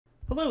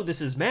Hello,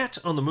 this is Matt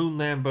on the Moon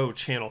Lambo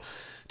channel.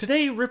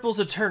 Today, Ripple's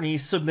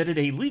attorneys submitted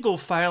a legal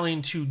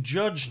filing to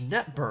Judge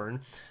Netburn,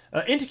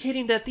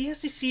 indicating that the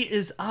SEC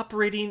is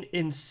operating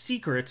in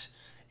secret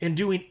and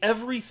doing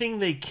everything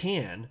they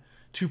can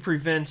to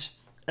prevent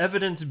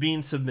evidence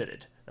being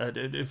submitted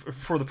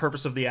for the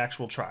purpose of the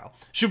actual trial.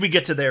 Should we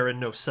get to there and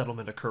no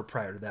settlement occur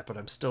prior to that, but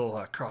I'm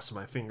still crossing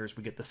my fingers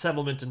we get the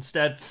settlement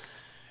instead.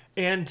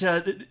 And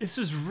this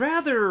is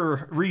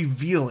rather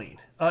revealing.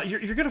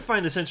 You're going to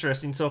find this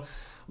interesting. So,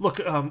 look,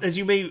 as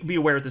you may be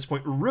aware at this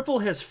point, Ripple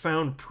has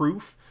found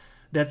proof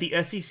that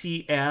the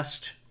SEC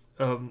asked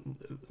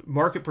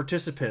market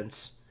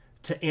participants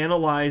to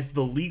analyze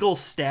the legal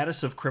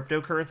status of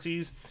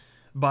cryptocurrencies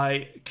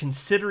by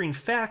considering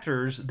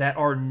factors that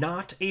are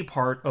not a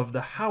part of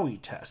the Howey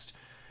test.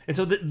 And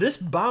so this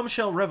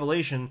bombshell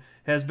revelation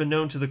has been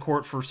known to the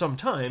court for some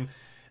time,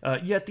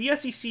 yet the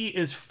SEC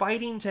is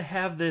fighting to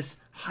have this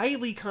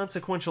highly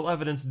consequential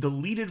evidence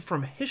deleted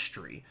from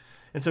history.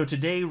 And so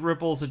today,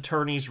 Ripple's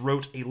attorneys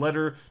wrote a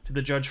letter to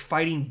the judge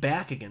fighting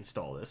back against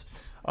all this.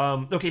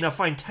 Okay, now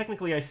fine,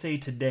 technically I say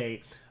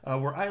today.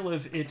 Where I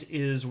live, it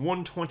is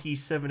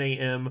 1:27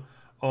 a.m.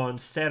 on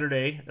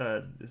Saturday.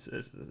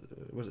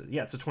 Was it?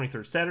 Yeah, it's the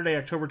 23rd. Saturday,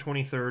 October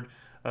 23rd.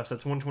 So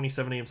it's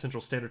 1:27 a.m. Central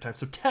Standard Time.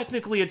 So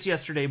technically it's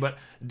yesterday, but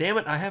damn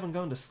it, I haven't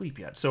gone to sleep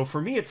yet. So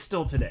for me, it's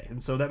still today.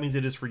 And so that means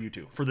it is for you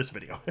too, for this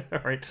video. All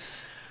right.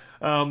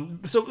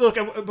 So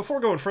look, before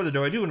going further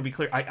though, I do want to be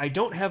clear. I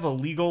don't have a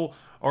legal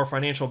or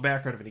financial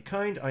background of any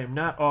kind. I am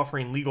not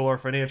offering legal or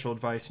financial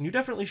advice, and you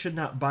definitely should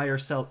not buy or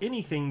sell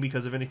anything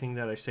because of anything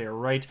that I say or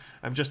write.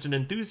 I'm just an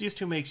enthusiast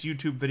who makes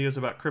YouTube videos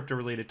about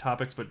crypto-related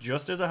topics, but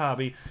just as a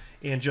hobby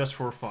and just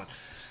for fun.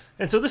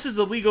 And so this is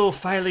the legal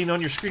filing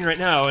on your screen right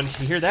now, and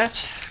you hear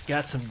that?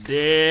 Got some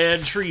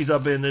dead trees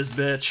up in this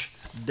bitch.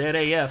 Dead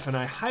AF, and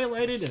I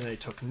highlighted and I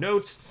took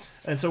notes.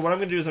 And so what I'm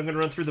going to do is I'm going to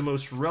run through the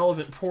most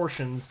relevant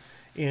portions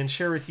and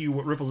share with you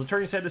what Ripple's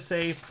attorneys had to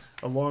say,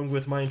 along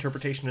with my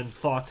interpretation and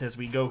thoughts as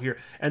we go here.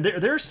 And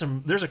there's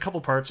a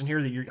couple parts in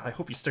here that I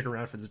hope you stick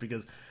around for this,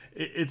 because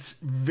it's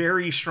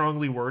very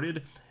strongly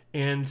worded,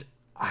 and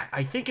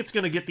I think it's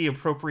going to get the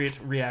appropriate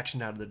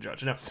reaction out of the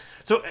judge. Now,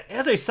 so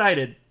as I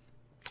cited,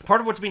 part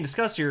of what's being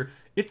discussed here,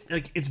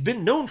 it's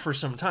been known for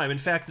some time. In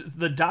fact,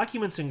 the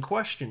documents in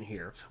question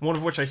here, one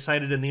of which I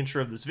cited in the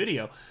intro of this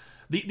video,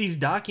 these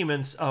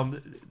documents,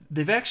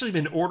 they've actually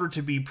been ordered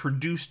to be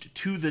produced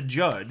to the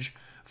judge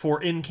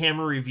for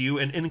in-camera review,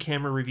 and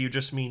in-camera review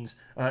just means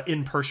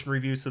in-person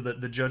review, so that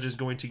the judge is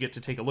going to get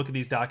to take a look at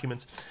these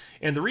documents.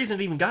 And the reason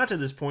it even got to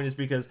this point is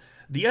because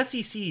the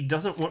SEC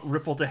doesn't want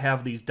Ripple to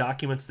have these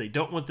documents. They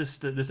don't want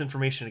this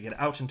information to get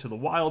out into the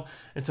wild.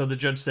 And so the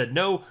judge said,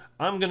 no,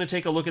 I'm going to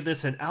take a look at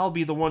this, and I'll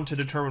be the one to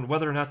determine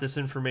whether or not this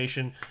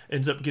information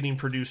ends up getting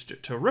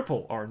produced to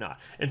Ripple or not.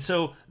 And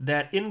so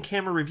that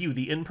in-camera review,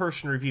 the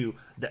in-person review,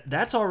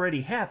 that's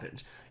already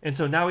happened. And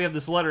so now we have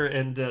this letter,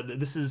 and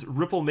this is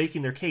Ripple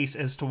making their case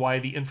as to why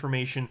the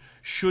information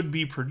should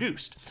be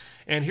produced.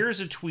 And here's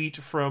a tweet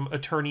from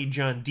attorney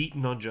John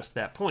Deaton on just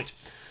that point.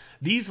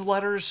 These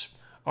letters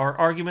are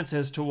arguments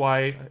as to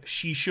why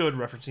she should,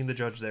 referencing the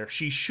judge there,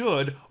 she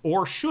should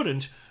or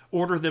shouldn't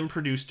order them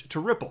produced to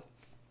Ripple.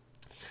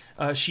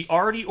 She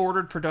already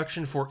ordered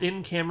production for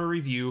in-camera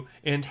review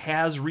and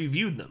has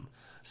reviewed them.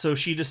 So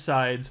she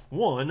decides,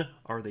 1,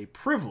 are they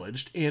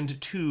privileged?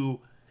 And 2,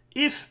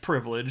 if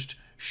privileged,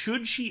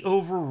 should she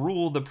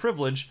overrule the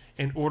privilege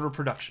and order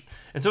production?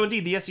 And so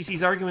indeed, the SEC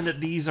is arguing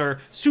that these are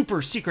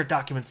super secret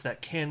documents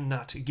that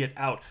cannot get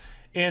out.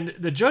 And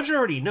the judge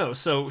already knows,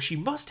 so she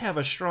must have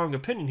a strong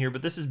opinion here,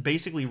 but this is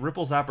basically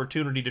Ripple's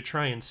opportunity to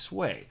try and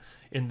sway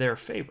in their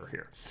favor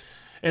here.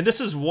 And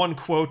this is one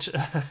quote.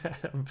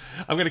 I'm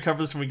going to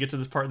cover this when we get to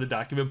this part of the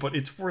document, but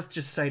it's worth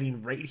just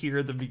citing right here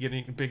at the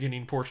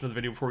beginning portion of the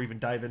video before we even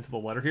dive into the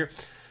letter here.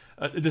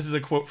 This is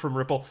a quote from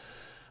Ripple.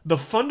 The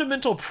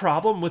fundamental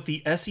problem with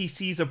the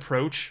SEC's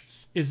approach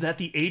is that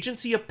the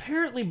agency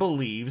apparently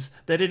believes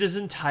that it is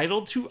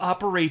entitled to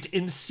operate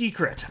in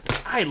secret.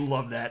 I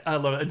love that. I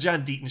love it. And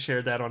John Deaton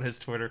shared that on his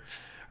Twitter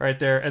right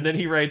there. And then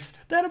he writes,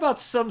 that about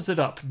sums it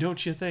up,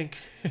 don't you think?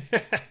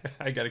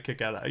 I got a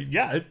kick out of that.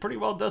 Yeah, it pretty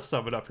well does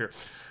sum it up here.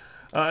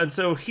 And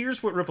so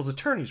here's what Ripple's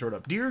attorneys wrote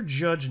up. Dear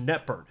Judge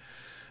Netburn,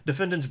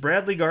 defendants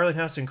Bradley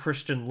Garlinghouse and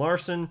Christian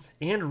Larson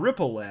and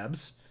Ripple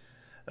Labs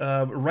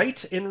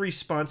write in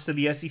response to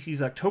the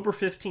SEC's October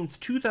 15th,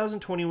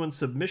 2021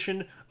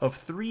 submission of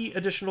 3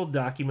 additional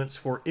documents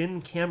for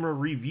in-camera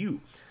review.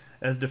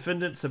 As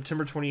defendant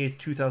September 28th,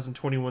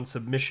 2021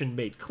 submission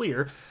made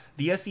clear,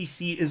 the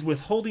SEC is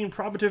withholding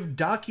probative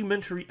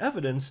documentary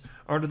evidence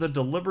under the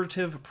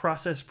deliberative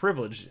process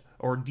privilege,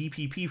 or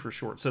DPP for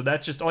short. So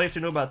that's just all you have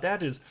to know about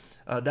that is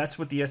that's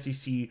what the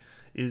SEC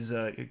is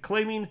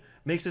claiming,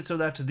 makes it so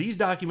that these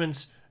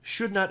documents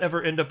should not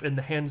ever end up in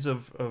the hands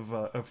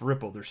of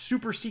Ripple. There's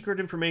super secret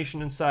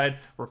information inside.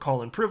 We're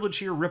calling privilege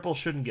here. Ripple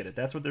shouldn't get it.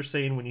 That's what they're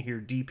saying when you hear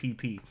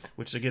DPP,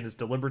 which again is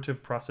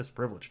deliberative process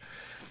privilege.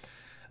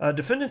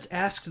 Defendants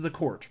asked the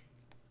court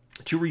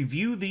to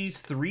review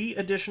these 3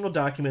 additional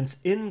documents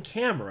in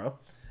camera,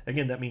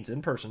 again that means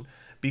in person,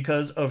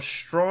 because of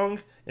strong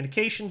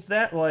indications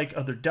that, like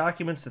other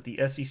documents that the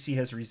SEC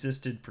has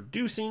resisted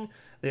producing,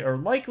 they are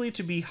likely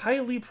to be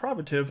highly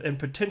probative and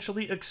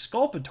potentially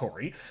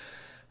exculpatory,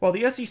 while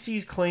the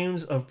SEC's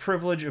claims of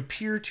privilege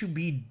appear to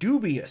be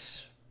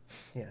dubious.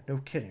 Yeah,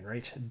 no kidding,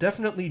 right?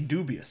 Definitely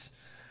dubious.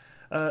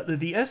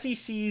 The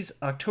SEC's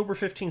October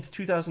 15th,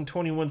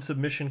 2021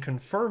 submission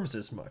confirms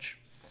as much.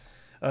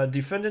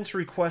 Defendants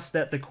request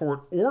that the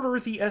court order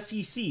the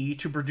SEC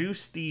to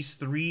produce these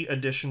 3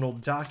 additional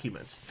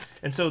documents.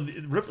 And so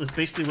it's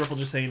basically Ripple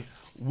just saying,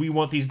 we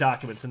want these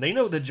documents. And they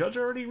know the judge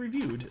already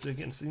reviewed.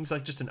 Again, it seems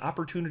like just an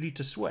opportunity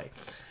to sway.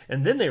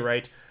 And then they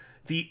write,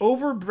 the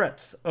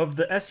overbreadth of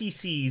the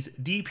SEC's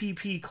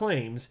DPP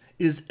claims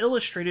is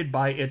illustrated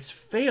by its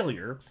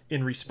failure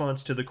in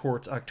response to the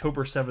court's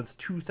October 7th,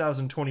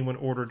 2021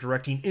 order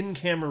directing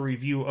in-camera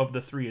review of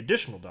the 3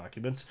 additional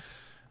documents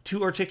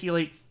to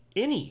articulate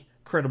any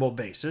credible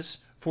basis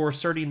for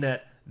asserting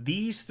that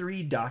these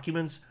 3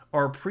 documents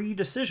are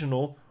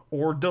pre-decisional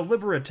or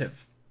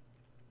deliberative.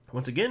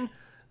 Once again,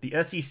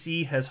 the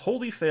SEC has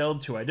wholly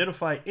failed to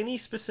identify any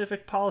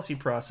specific policy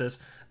process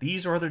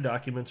these or other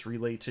documents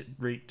relate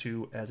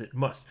to as it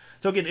must.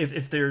 So again,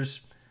 if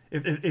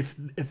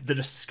the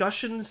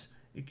discussions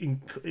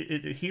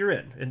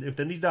herein and if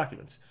then these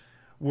documents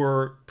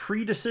were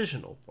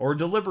pre-decisional or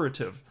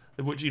deliberative,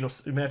 which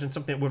imagine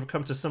something that would have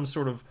come to some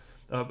sort of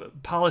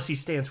policy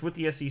stance with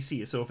the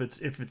SEC. So if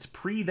it's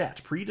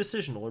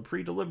pre-decisional or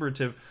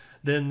pre-deliberative,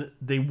 then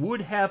they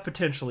would have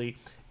potentially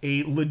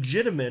a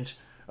legitimate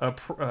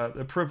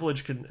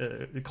privilege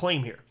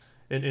claim here,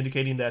 and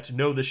indicating that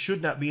no, this should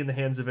not be in the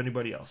hands of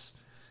anybody else,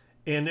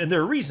 and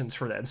there are reasons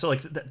for that. And so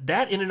like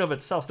that in and of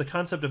itself, the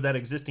concept of that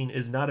existing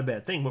is not a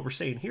bad thing. What we're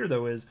saying here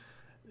though is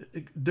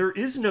there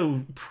is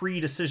no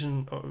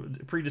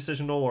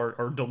pre-decisional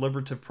or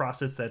deliberative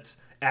process that's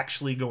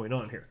actually going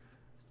on here.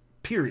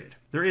 Period.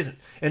 There isn't.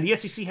 And the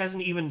SEC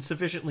hasn't even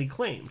sufficiently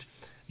claimed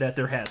that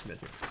there has been.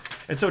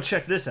 And so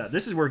check this out.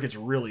 This is where it gets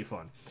really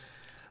fun.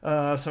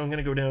 So I'm going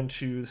to go down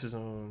to, this is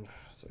on,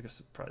 so I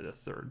guess probably the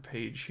 3rd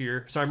page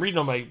here. So I'm reading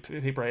on my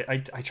paper. I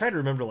try to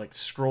remember to like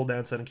scroll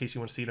down so that in case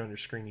you want to see it on your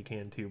screen, you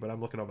can too. But I'm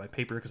looking on my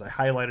paper because I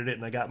highlighted it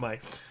and I got my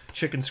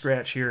chicken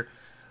scratch here.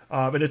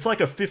 And it's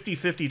like a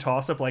 50-50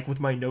 toss-up, like with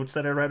my notes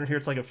that I write in here,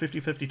 it's like a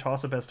 50-50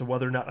 toss-up as to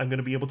whether or not I'm going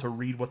to be able to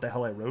read what the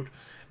hell I wrote.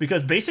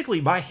 Because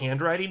basically my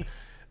handwriting,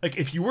 like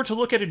if you were to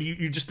look at it,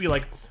 you'd just be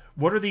like,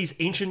 what are these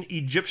ancient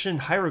Egyptian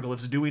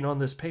hieroglyphs doing on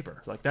this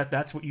paper? Like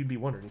that's what you'd be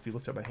wondering if you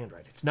looked at my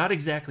handwriting. It's not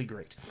exactly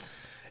great.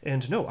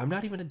 And no, I'm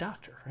not even a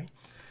doctor, right?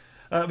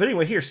 But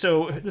anyway, here,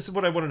 so this is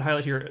what I wanted to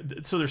highlight here.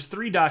 So there's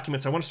 3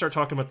 documents. I want to start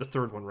talking about the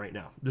 3rd one right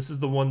now. This is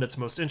the one that's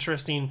most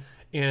interesting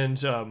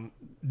and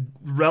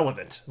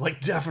relevant,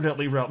 like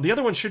definitely relevant. The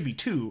other one should be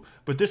 2,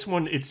 but this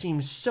one, it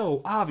seems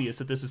so obvious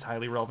that this is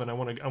highly relevant. I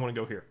want to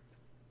go here.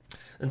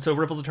 And so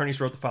Ripple's attorneys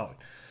wrote the following.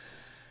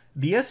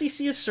 The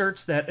SEC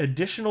asserts that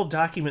additional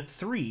document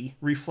 3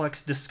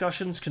 reflects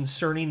discussions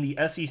concerning the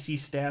SEC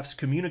staff's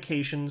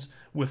communications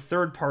with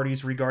third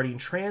parties regarding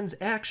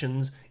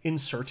transactions in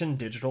certain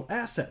digital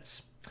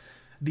assets.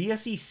 The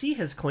SEC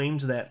has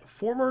claimed that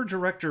former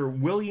Director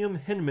William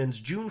Hinman's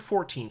June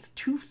 14th,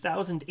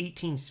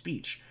 2018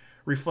 speech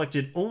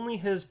reflected only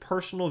his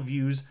personal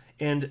views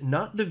and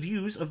not the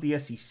views of the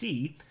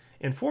SEC,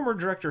 and former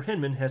Director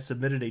Hinman has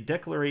submitted a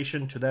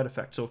declaration to that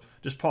effect. So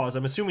just pause.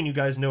 I'm assuming you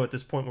guys know at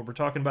this point what we're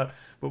talking about,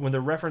 but when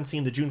they're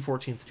referencing the June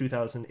 14th,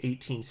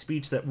 2018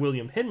 speech that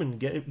William Hinman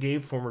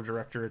gave, former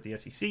director at the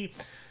SEC,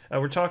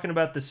 we're talking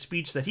about the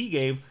speech that he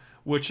gave,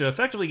 which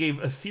effectively gave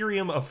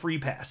Ethereum a free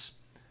pass.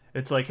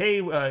 It's like,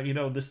 hey,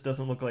 this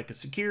doesn't look like a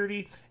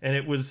security, and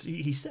it was,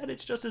 he said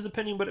it's just his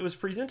opinion, but it was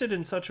presented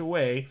in such a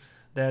way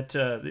that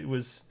it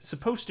was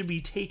supposed to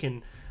be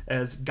taken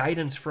as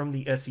guidance from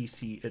the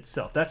SEC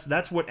itself.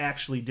 That's what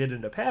actually did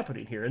end up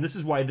happening here. And this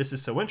is why this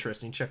is so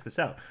interesting. Check this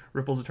out.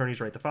 Ripple's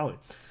attorneys write the following.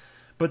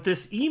 But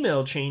this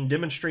email chain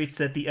demonstrates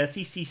that the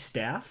SEC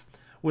staff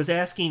was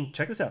asking,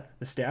 check this out,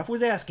 the staff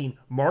was asking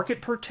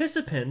market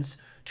participants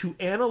to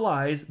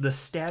analyze the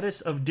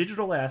status of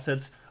digital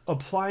assets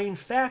applying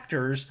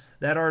factors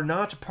that are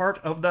not part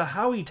of the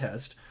Howey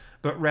test,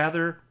 but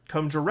rather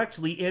come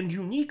directly and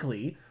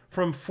uniquely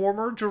from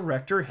former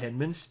Director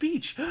Hinman's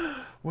speech.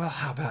 Well,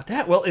 how about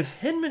that? Well, if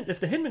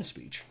the Hinman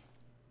speech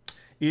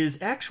is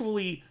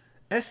actually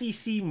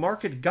SEC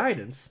market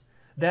guidance,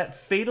 that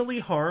fatally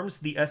harms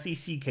the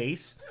SEC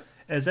case,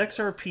 as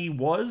XRP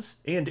was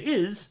and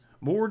is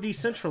more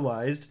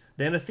decentralized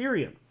than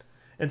Ethereum.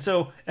 And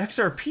so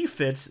XRP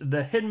fits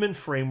the Hinman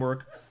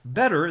framework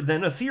better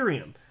than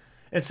Ethereum.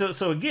 And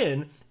so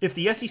again, if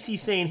the SEC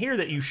is saying here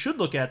that you should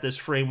look at this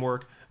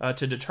framework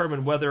to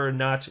determine whether or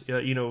not,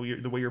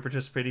 the way you're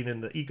participating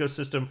in the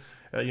ecosystem,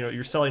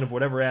 your selling of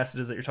whatever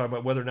asset is that you're talking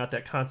about, whether or not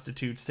that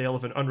constitutes sale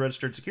of an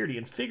unregistered security,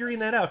 and figuring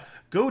that out,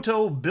 go to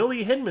old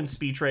Billy Hinman's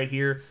speech right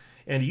here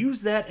and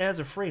use that as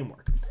a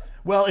framework.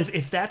 Well,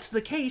 if that's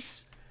the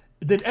case,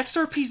 then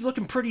XRP is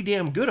looking pretty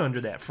damn good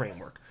under that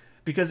framework.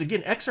 Because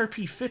again,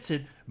 XRP fits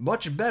it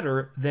much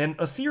better than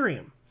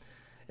Ethereum.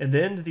 And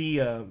then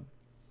the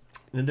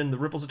And then the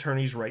Ripple's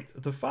attorneys write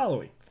the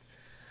following.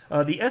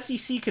 The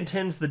SEC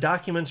contends the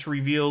documents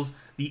reveals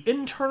the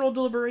internal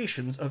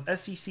deliberations of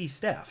SEC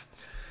staff,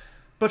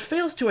 but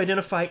fails to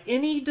identify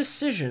any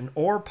decision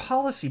or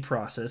policy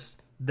process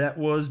that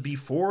was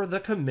before the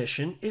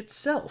commission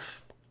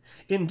itself.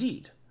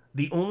 Indeed,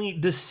 the only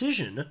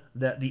decision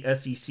that the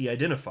SEC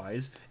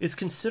identifies is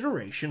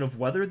consideration of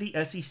whether the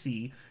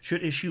SEC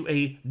should issue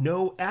a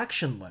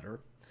no-action letter,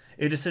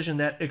 a decision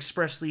that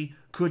expressly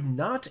could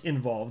not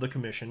involve the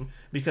commission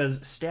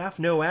because staff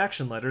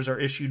no-action letters are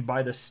issued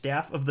by the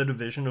staff of the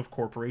Division of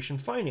Corporation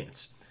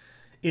Finance.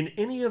 In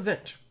any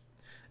event,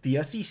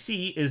 the SEC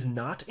is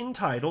not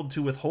entitled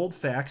to withhold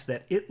facts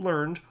that it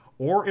learned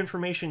or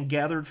information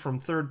gathered from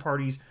third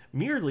parties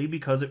merely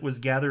because it was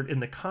gathered in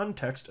the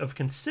context of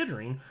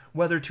considering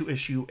whether to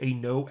issue a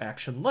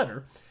no-action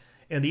letter,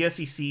 and the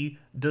SEC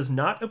does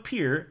not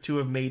appear to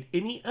have made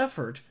any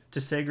effort to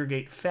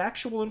segregate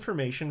factual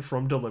information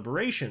from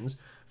deliberations,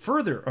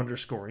 further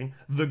underscoring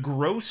the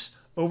gross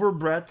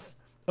overbreadth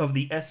of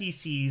the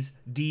SEC's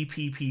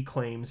DPP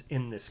claims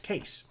in this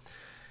case.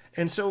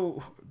 And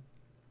so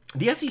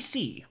the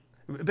SEC,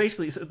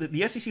 basically,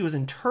 the SEC was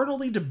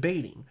internally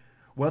debating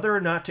whether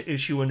or not to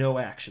issue a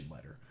no-action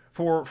letter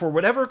for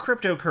whatever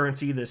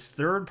cryptocurrency this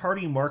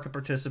third-party market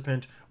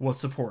participant was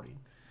supporting.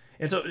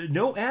 And so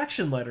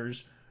no-action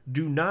letters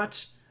do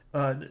not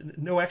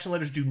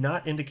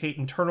indicate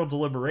internal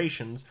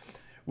deliberations,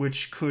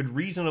 which could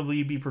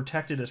reasonably be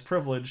protected as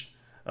privileged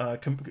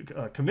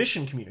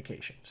commission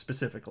communication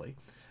specifically,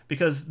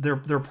 because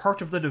they're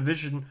part of the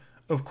Division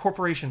of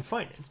Corporation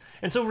Finance.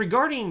 And so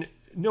regarding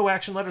no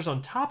action letters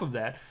on top of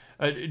that,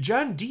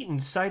 John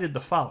Deaton cited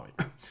the following.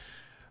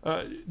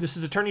 This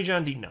is Attorney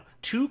John Deaton now.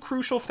 2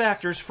 crucial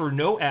factors for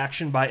no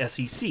action by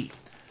SEC.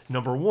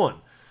 Number 1,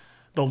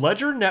 the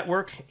ledger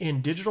network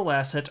and digital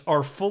assets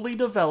are fully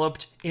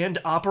developed and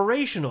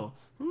operational.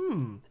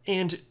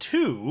 And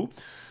 2,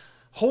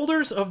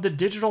 holders of the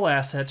digital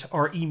asset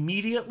are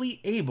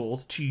immediately able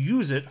to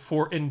use it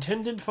for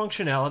intended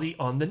functionality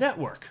on the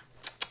network.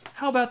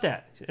 How about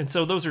that? And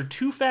so those are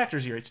 2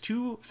 factors here. It's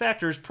 2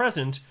 factors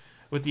present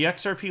with the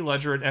XRP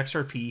ledger and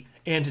XRP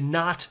and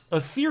not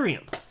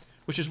Ethereum,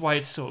 which is why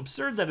it's so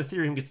absurd that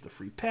Ethereum gets the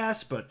free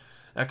pass, but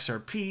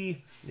XRP,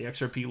 the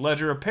XRP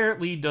ledger,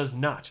 apparently does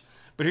not.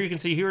 But here you can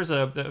see, here's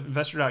a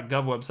investor.gov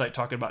website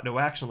talking about no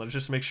action letters,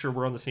 just to make sure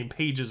we're on the same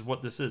page as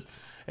what this is.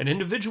 An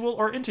individual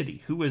or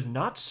entity who is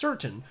not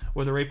certain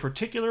whether a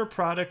particular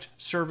product,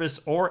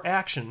 service, or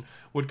action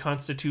would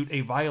constitute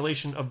a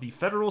violation of the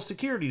federal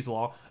securities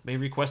law may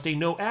request a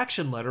no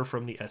action letter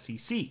from the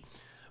SEC.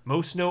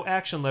 Most no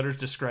action letters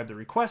describe the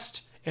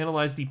request,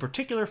 analyze the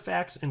particular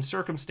facts and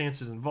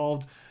circumstances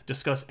involved,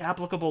 discuss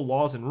applicable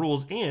laws and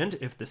rules, and,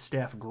 if the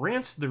staff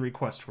grants the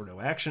request for no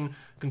action,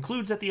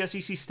 concludes that the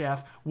SEC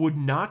staff would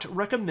not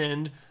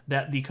recommend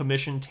that the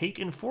Commission take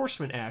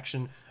enforcement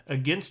action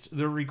against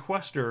the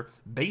requester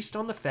based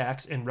on the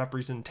facts and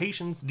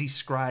representations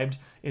described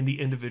in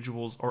the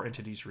individual's or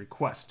entity's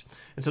request.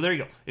 And so there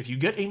you go. If you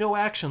get a no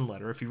action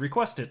letter, if you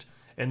request it,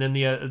 and then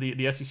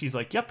the SEC is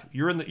like, "Yep,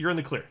 you're in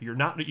the clear. You're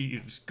not. You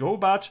just go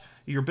about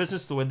your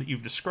business the way that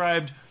you've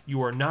described.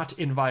 You are not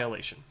in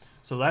violation."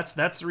 So that's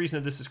the reason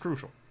that this is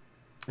crucial.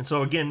 And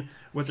so again,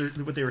 what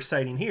they were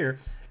citing here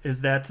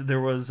is that there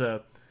was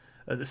the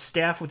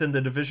staff within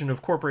the Division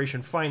of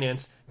Corporation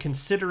Finance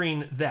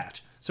considering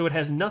that. So it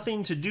has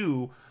nothing to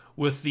do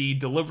with the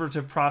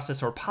deliberative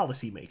process or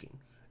policy making.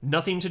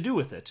 Nothing to do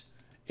with it.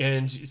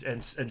 And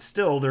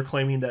still they're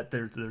claiming that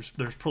there's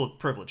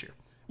privilege here,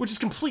 which is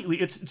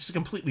it's a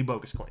completely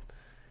bogus claim.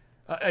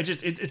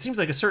 It seems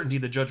like a certainty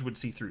the judge would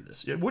see through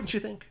this. Wouldn't you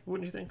think?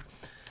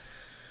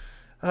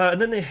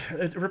 And then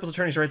Ripple's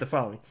attorneys write the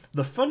following.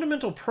 The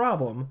fundamental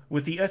problem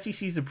with the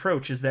SEC's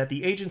approach is that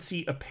the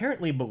agency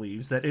apparently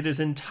believes that it is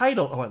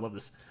entitled... Oh, I love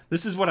this.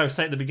 This is what I was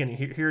citing at the beginning.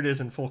 Here it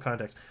is in full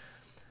context.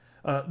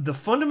 The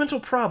fundamental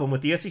problem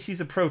with the SEC's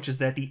approach is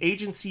that the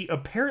agency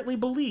apparently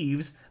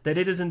believes that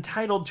it is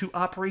entitled to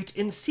operate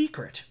in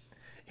secret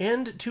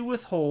and to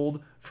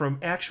withhold from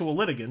actual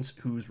litigants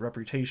whose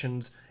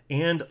reputations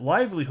and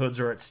livelihoods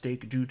are at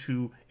stake due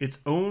to its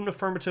own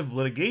affirmative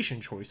litigation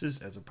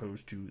choices, as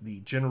opposed to the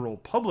general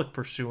public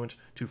pursuant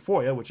to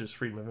FOIA, which is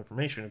Freedom of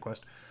Information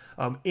Request,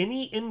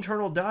 any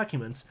internal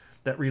documents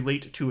that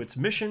relate to its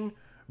mission,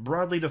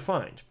 broadly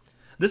defined.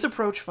 This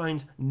approach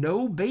finds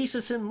no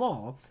basis in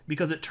law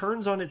because it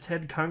turns on its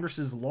head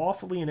Congress's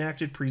lawfully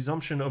enacted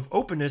presumption of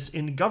openness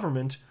in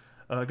government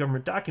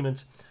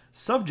documents,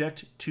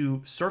 subject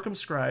to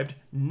circumscribed,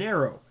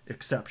 narrow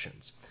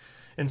exceptions.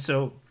 And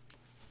so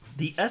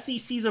the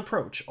SEC's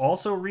approach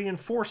also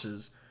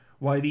reinforces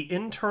why the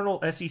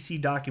internal SEC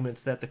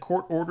documents that the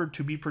court ordered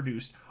to be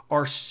produced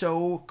are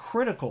so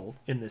critical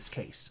in this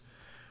case.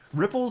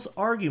 Ripple's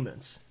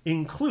arguments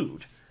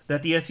include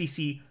that the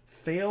SEC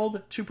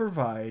failed to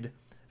provide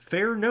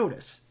fair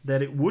notice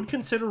that it would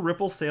consider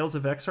Ripple's sales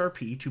of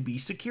XRP to be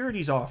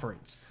securities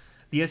offerings.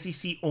 The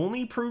SEC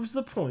only proves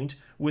the point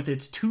with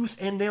its tooth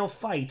and nail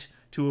fight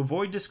to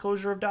avoid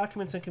disclosure of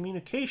documents and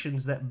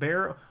communications that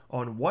bear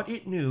on what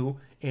it knew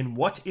and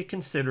what it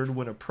considered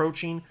when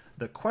approaching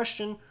the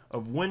question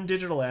of when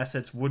digital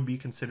assets would be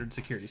considered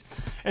securities.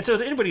 And so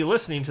to anybody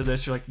listening to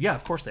this, you're like, yeah,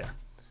 of course they are.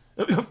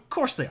 Of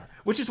course they are.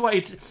 Which is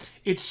why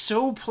it's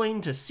so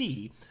plain to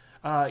see.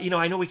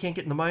 I know we can't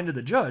get in the mind of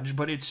the judge,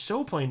 but it's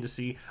so plain to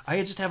see.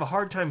 I just have a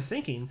hard time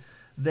thinking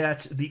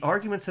that the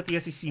arguments that the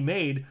SEC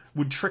made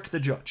would trick the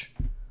judge.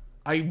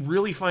 I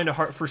really find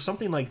for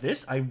something like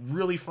this, I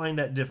really find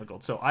that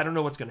difficult. So I don't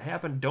know what's going to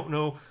happen. Don't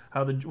know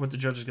what the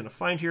judge is going to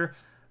find here.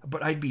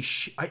 But I'd be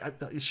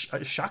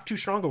shocked, too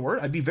strong a word.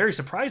 I'd be very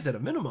surprised at a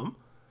minimum.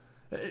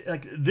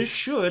 Like, this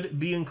should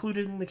be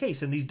included in the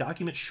case, and these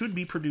documents should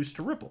be produced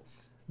to Ripple.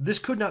 This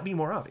could not be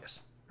more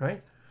obvious,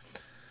 right?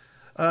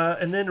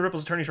 And then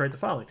Ripple's attorneys write the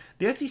following: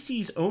 the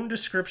SEC's own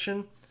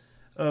description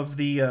of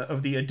the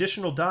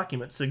additional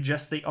documents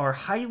suggests they are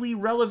highly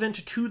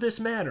relevant to this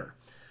matter.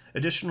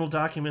 Additional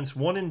documents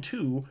 1 and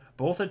 2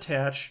 both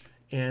attach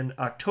an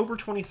October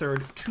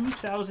 23rd,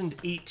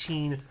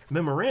 2018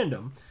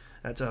 memorandum.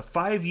 That's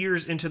 5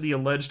 years into the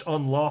alleged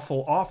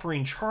unlawful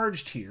offering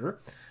charged here,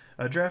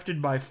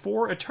 drafted by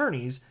 4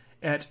 attorneys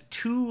at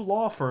 2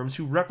 law firms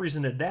who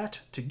represented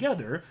that,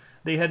 together,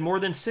 they had more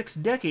than 6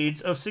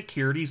 decades of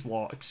securities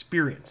law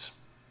experience.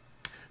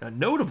 Now,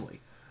 notably,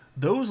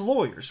 those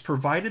lawyers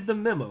provided the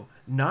memo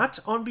not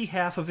on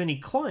behalf of any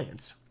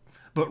clients,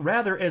 but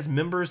rather as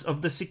members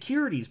of the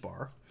securities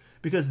bar,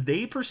 because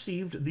they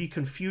perceived the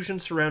confusion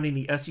surrounding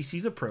the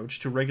SEC's approach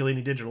to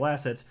regulating digital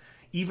assets,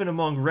 even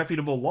among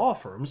reputable law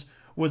firms,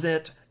 was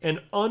at an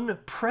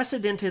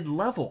unprecedented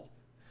level.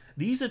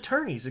 These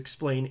attorneys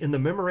explain in the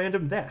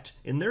memorandum that,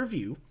 in their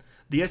view,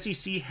 the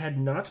SEC had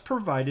not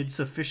provided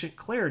sufficient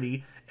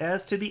clarity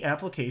as to the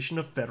application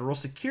of federal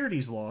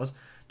securities laws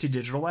to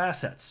digital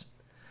assets.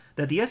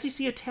 That the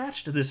SEC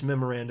attached this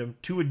memorandum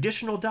to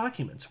additional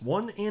documents,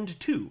 1 and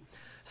 2,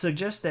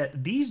 suggests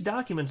that these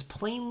documents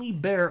plainly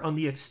bear on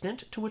the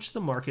extent to which the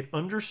market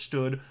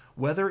understood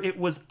whether it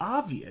was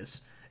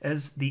obvious,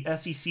 as the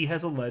SEC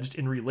has alleged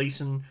in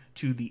relation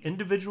to the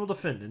individual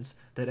defendants,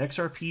 that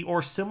XRP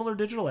or similar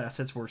digital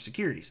assets were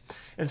securities.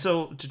 And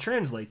so, to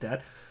translate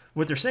that,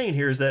 what they're saying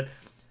here is that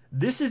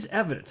this is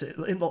evidence,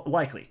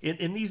 likely,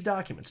 in these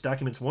documents,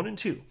 documents 1 and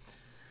 2,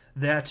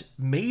 that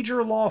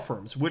major law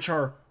firms, which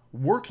are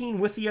working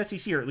with the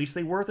SEC, or at least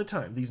they were at the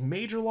time, these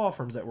major law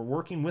firms that were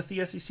working with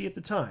the SEC at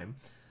the time,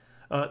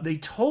 they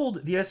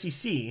told the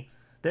SEC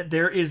that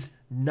there is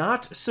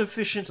not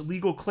sufficient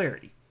legal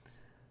clarity.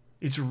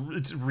 It's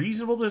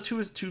reasonable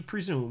to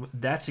presume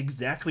that's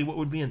exactly what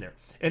would be in there.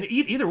 And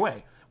either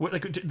way,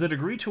 the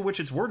degree to which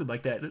it's worded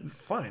like that,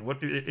 fine.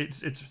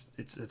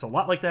 It's a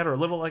lot like that or a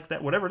little like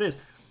that, whatever it is.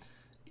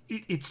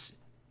 It's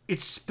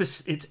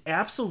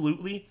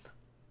absolutely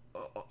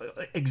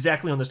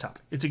exactly on this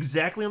topic. It's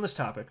exactly on this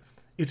topic.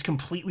 It's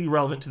completely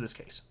relevant to this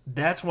case.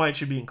 That's why it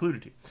should be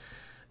included here.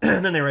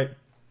 And then they write,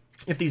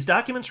 if these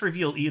documents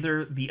reveal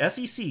either the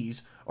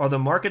SEC's or the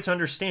market's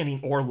understanding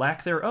or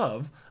lack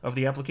thereof of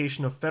the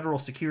application of federal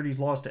securities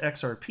laws to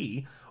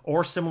XRP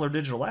or similar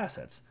digital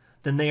assets,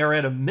 then they are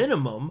at a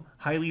minimum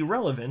highly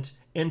relevant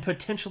and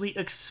potentially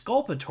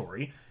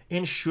exculpatory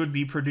and should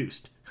be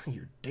produced.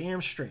 You're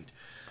damn straight.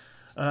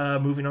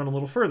 Moving on a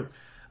little further.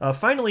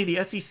 Finally,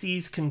 the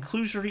SEC's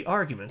conclusory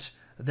argument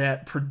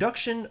that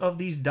production of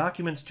these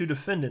documents to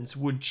defendants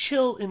would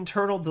chill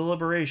internal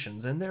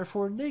deliberations and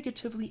therefore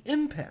negatively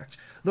impact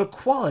the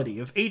quality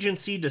of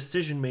agency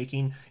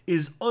decision-making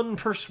is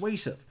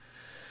unpersuasive.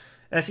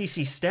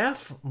 SEC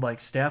staff, like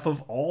staff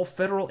of all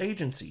federal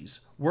agencies,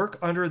 work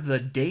under the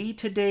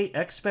day-to-day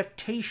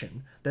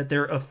expectation that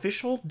their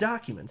official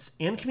documents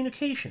and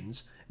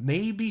communications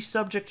may be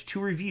subject to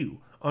review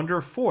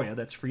under FOIA,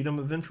 that's Freedom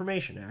of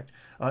Information Act,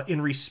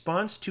 in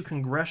response to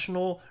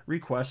congressional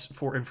requests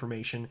for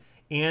information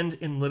and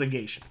in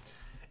litigation.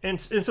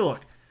 And so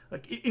look,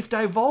 if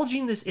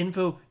divulging this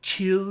info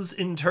chills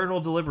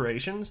internal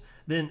deliberations,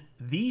 then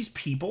these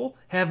people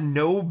have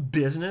no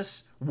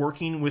business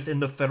working within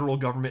the federal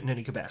government in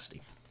any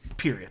capacity.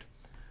 Period.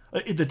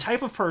 The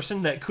type of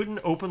person that couldn't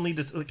openly...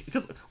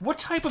 what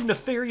type of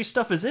nefarious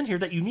stuff is in here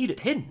that you need it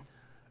hidden?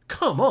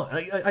 Come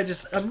on.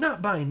 I'm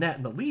not buying that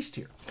in the least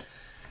here.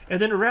 And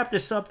then to wrap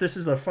this up, this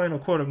is the final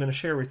quote I'm going to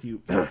share with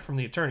you from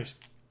the attorneys.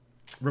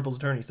 Ripple's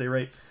attorneys, they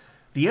write,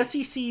 the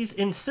SEC's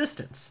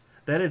insistence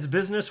that its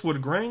business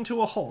would grind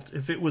to a halt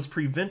if it was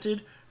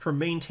prevented from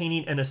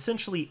maintaining an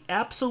essentially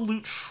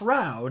absolute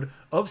shroud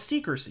of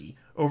secrecy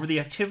over the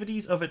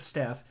activities of its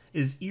staff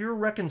is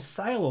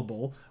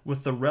irreconcilable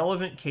with the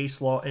relevant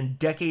case law and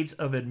decades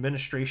of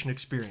administration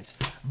experience.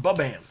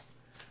 Ba-bam.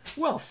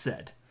 Well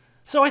said.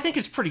 So I think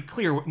it's pretty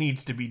clear what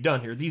needs to be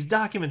done here. These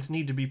documents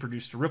need to be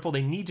produced to Ripple.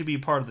 They need to be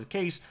part of the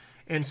case.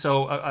 And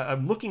so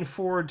I'm looking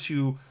forward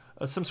to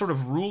some sort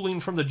of ruling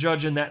from the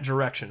judge in that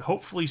direction,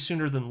 hopefully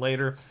sooner than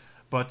later.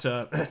 But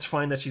it's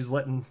fine that she's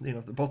letting,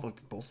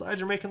 both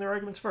sides are making their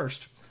arguments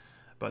first.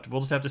 But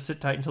we'll just have to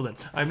sit tight until then.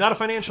 I'm not a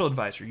financial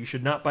advisor. You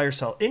should not buy or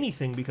sell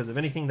anything because of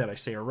anything that I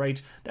say or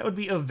write. That would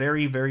be a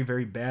very, very,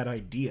 very bad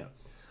idea.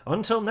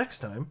 Until next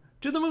time,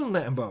 to the Moon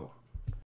Lambo.